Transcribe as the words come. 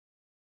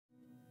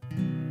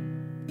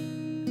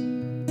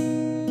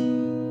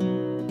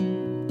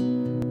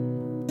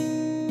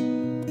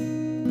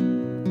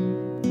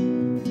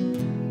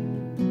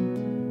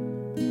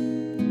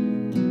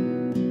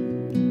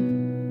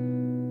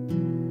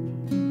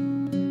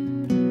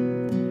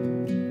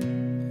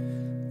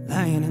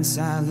in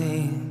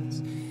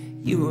silence.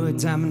 You were a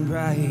diamond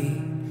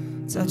bright,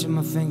 touching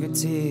my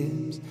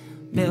fingertips,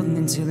 melting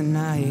into the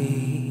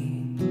night.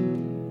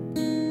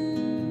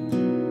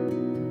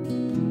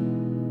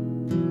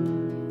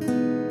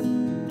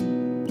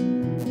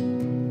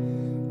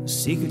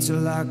 Secrets are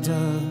locked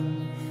up,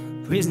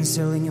 prison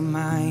cell in your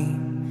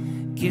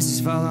mind. Kisses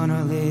fall on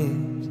our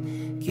lips,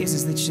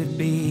 kisses that should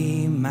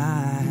be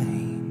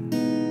mine.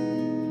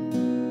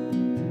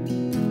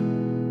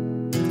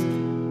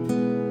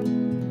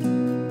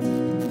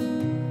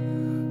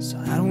 So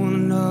I don't wanna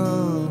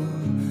know,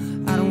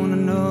 I don't wanna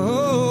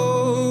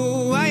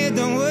know why you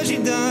done what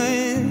you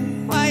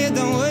done, why you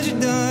done what you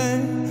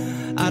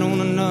done. I don't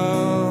wanna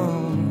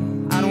know,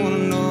 I don't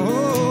wanna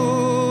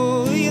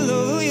know who you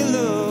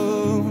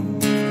love.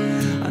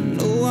 I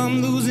know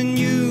I'm losing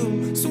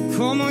you, so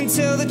come on,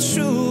 tell the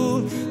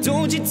truth.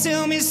 Don't you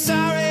tell me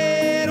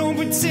sorry, don't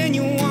pretend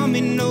you want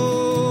me,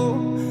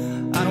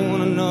 no. I don't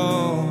wanna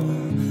know,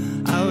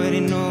 I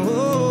already know.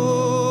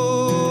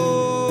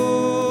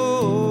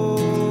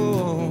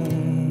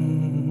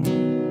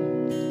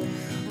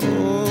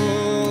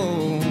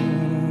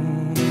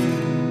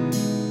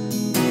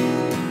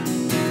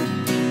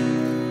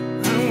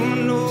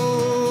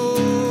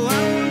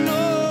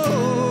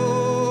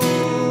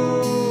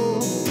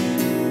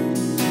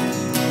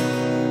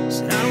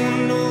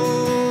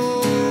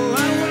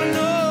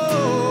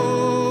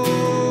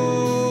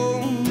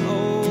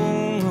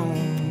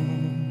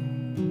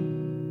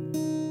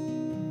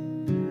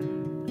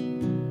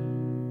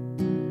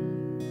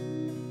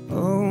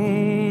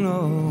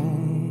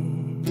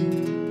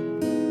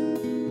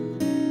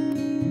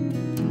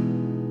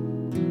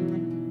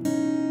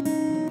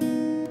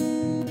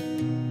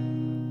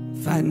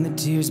 Fighting the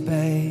tears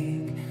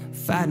back,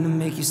 fighting to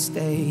make you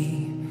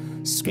stay,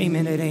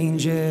 screaming at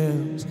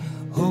angels,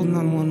 holding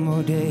on one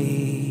more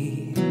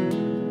day.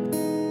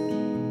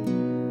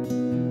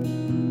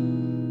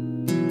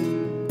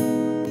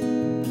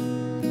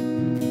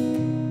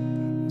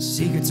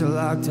 Secrets are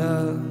locked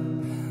up,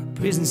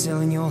 prison cell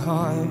in your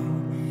heart.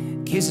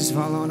 Kisses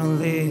fall on our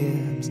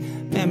lips,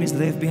 memories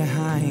left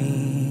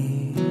behind.